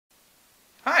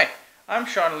Hi, I'm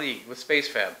Sean Lee with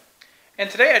SpaceFab, and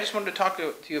today I just wanted to talk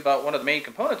to you about one of the main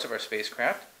components of our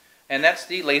spacecraft, and that's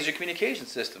the laser communication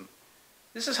system.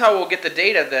 This is how we'll get the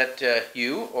data that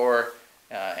you or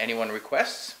anyone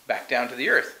requests back down to the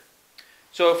Earth.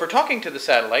 So if we're talking to the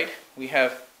satellite, we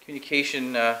have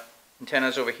communication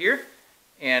antennas over here,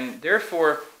 and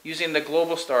therefore using the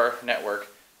Globalstar network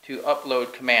to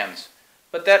upload commands.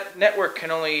 But that network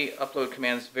can only upload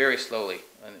commands very slowly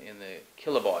in the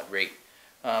kilobaud rate.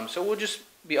 So we'll just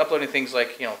be uploading things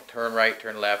like, turn right,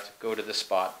 turn left, go to this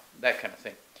spot, that kind of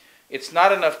thing. It's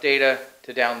not enough data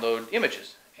to download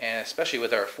images, and especially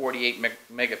with our 48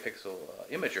 megapixel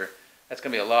imager, that's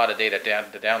going to be a lot of data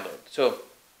to download. So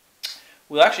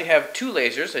we'll actually have two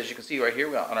lasers, as you can see right here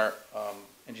on our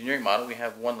engineering model. We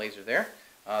have one laser there.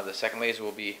 The second laser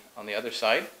will be on the other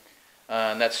side,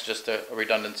 and that's just a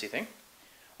redundancy thing.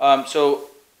 So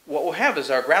what we'll have is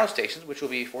our ground stations, which will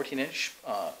be 14-inch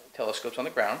telescopes on the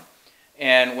ground.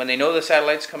 And when they know the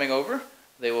satellite's coming over,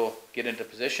 they will get into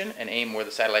position and aim where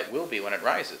the satellite will be when it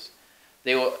rises.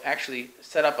 They will actually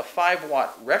set up a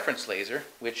 5-watt reference laser,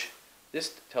 which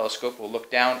this telescope will look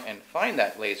down and find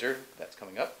that laser that's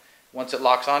coming up. Once it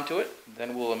locks onto it,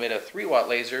 then we'll emit a 3-watt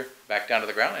laser back down to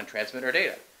the ground and transmit our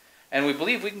data. And we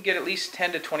believe we can get at least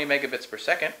 10 to 20 megabits per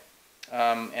second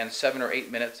and 7 or 8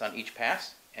 minutes on each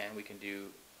pass. And we can do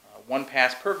one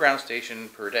pass per ground station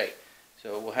per day.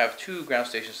 So we'll have 2 ground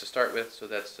stations to start with, so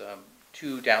that's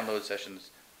 2 download sessions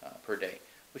per day,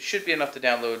 which should be enough to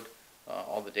download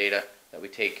all the data that we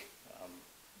take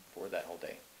for that whole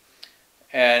day.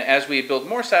 And as we build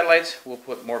more satellites, we'll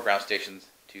put more ground stations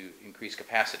to increase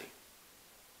capacity.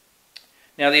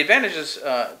 Now the advantages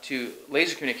to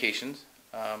laser communications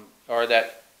are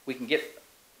that we can get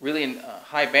really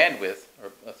high bandwidth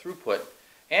or throughput,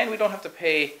 and we don't have to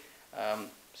pay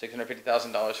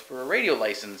 $650,000 for a radio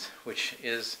license, which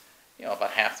is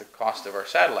about half the cost of our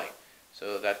satellite.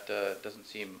 So that doesn't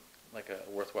seem like a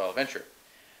worthwhile venture.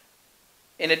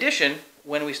 In addition,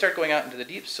 when we start going out into the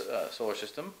deep solar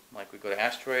system, like we go to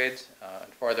asteroids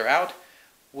and farther out,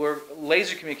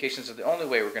 laser communications are the only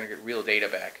way we're going to get real data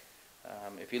back.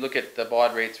 If you look at the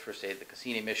baud rates for, say, the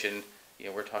Cassini mission,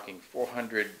 we're talking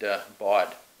 400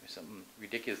 baud. Something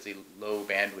ridiculously low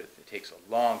bandwidth. It takes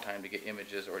a long time to get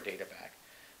images or data back.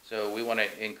 So we want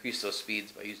to increase those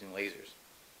speeds by using lasers.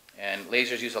 And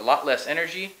lasers use a lot less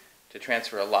energy to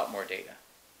transfer a lot more data.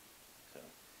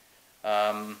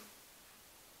 So,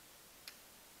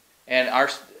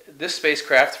 this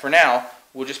spacecraft, for now,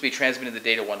 will just be transmitting the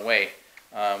data one way.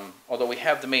 Although we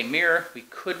have the main mirror, we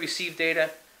could receive data,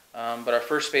 but our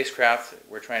first spacecraft,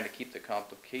 we're trying to keep the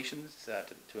complications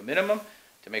to a minimum,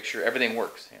 to make sure everything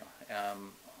works.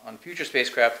 On future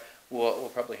spacecraft, we'll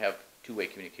probably have 2-way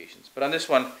communications. But on this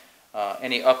one,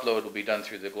 any upload will be done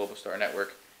through the Globalstar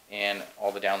network, and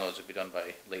all the downloads will be done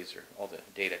by laser, all the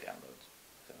data downloads.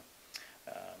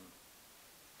 So,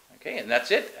 okay, and that's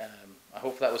it. I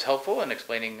hope that was helpful in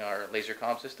explaining our laser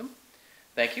comm system.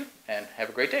 Thank you, and have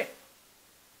a great day.